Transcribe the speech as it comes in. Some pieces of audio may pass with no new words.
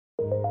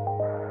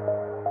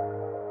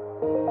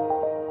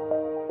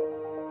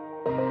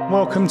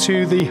Welcome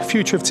to the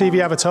Future of TV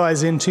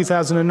Advertising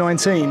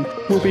 2019.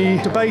 We'll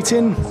be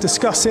debating,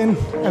 discussing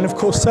and of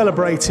course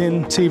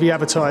celebrating TV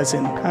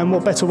advertising. And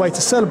what better way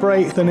to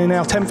celebrate than in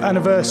our 10th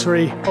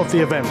anniversary of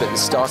the event. It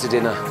started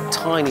in a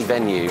tiny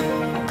venue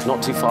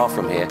not too far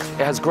from here.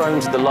 It has grown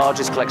to the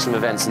largest collection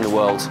of events in the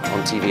world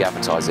on TV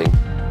advertising.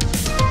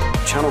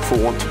 Channel 4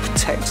 want to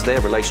protect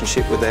their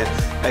relationship with their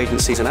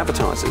agencies and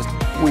advertisers.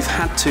 We've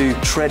had to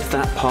tread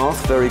that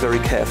path very, very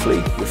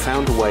carefully. We've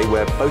found a way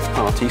where both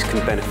parties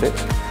can benefit,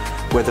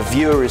 where the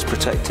viewer is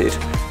protected,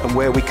 and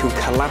where we can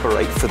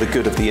collaborate for the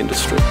good of the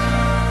industry.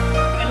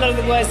 A lot of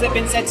the words that have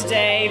been said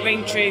today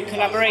ring true: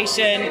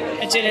 collaboration,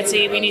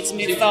 agility, we need to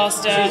move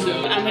faster,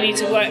 and we need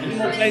to work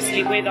more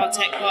closely with our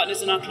tech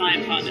partners and our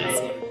client partners.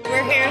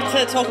 We're here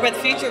to talk about the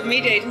future of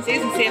media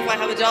agencies and see if I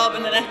have a job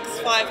in the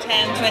next 5,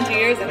 10, 20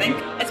 years, I think.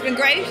 It's been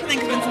great. I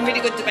think there's been some really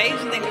good debate.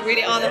 I think a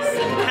really honest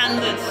and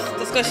candid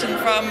discussion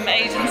from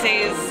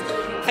agencies.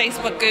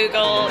 Facebook,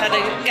 Google, had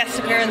a guest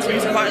appearance from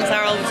Sir Martin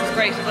Sarrell, which was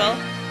great as well.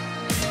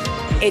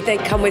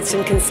 They'd come with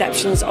some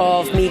conceptions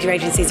of media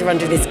agencies are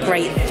under this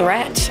great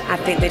threat. I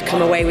think they'd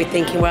come away with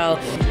thinking, well,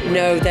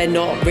 no, they're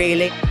not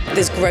really.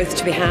 There's growth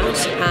to be had,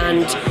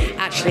 and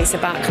actually it's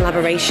about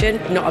collaboration,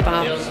 not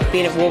about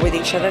being at war with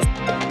each other.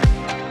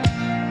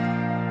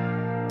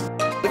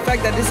 The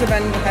fact that this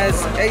event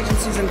has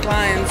agencies and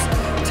clients,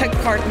 tech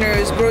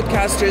partners,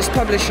 broadcasters,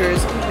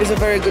 publishers is a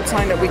very good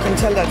sign that we can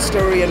tell that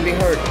story and be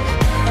heard.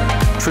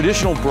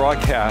 Traditional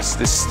broadcast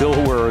is still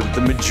where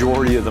the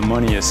majority of the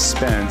money is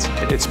spent.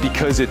 It's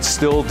because it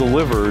still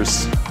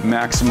delivers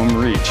maximum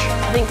reach.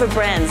 I think for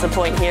brands, the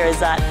point here is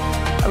that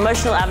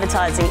emotional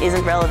advertising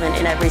isn't relevant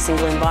in every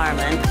single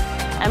environment.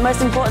 And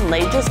most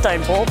importantly, just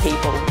don't bore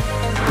people.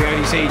 We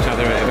only see each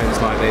other at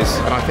events like this,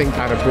 and I think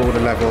at a broader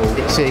level,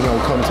 seeing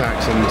old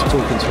contacts and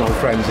talking to old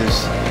friends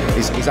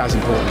is as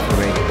important for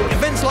me.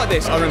 Events like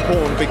this are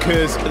important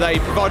because they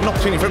provide an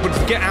opportunity for everybody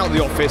to get out of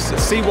the office,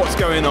 see what's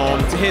going on,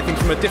 to hear things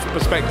from a different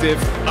perspective,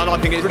 and I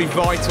think it's really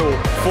vital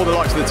for the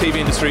likes of the TV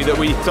industry that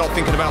we start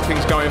thinking about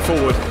things going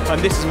forward,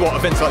 and this is what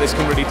events like this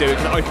can really do. It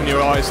can open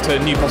your eyes to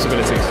new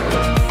possibilities.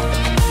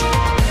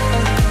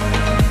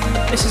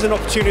 This is an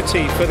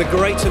opportunity for the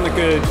great and the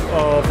good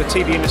of the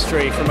TV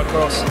industry from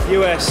across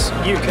US,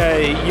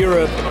 UK,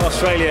 Europe,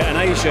 Australia and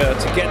Asia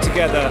to get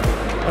together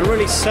and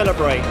really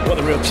celebrate what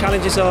the real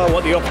challenges are,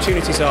 what the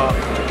opportunities are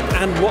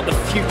and what the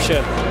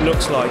future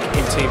looks like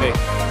in TV.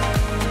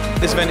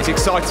 This event is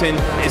exciting,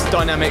 it's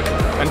dynamic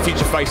and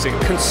future-facing.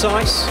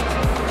 Concise,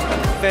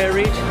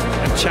 varied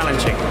and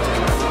challenging.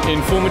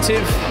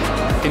 Informative,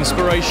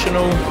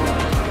 inspirational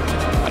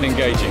and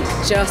engaging.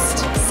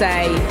 Just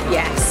say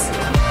yes.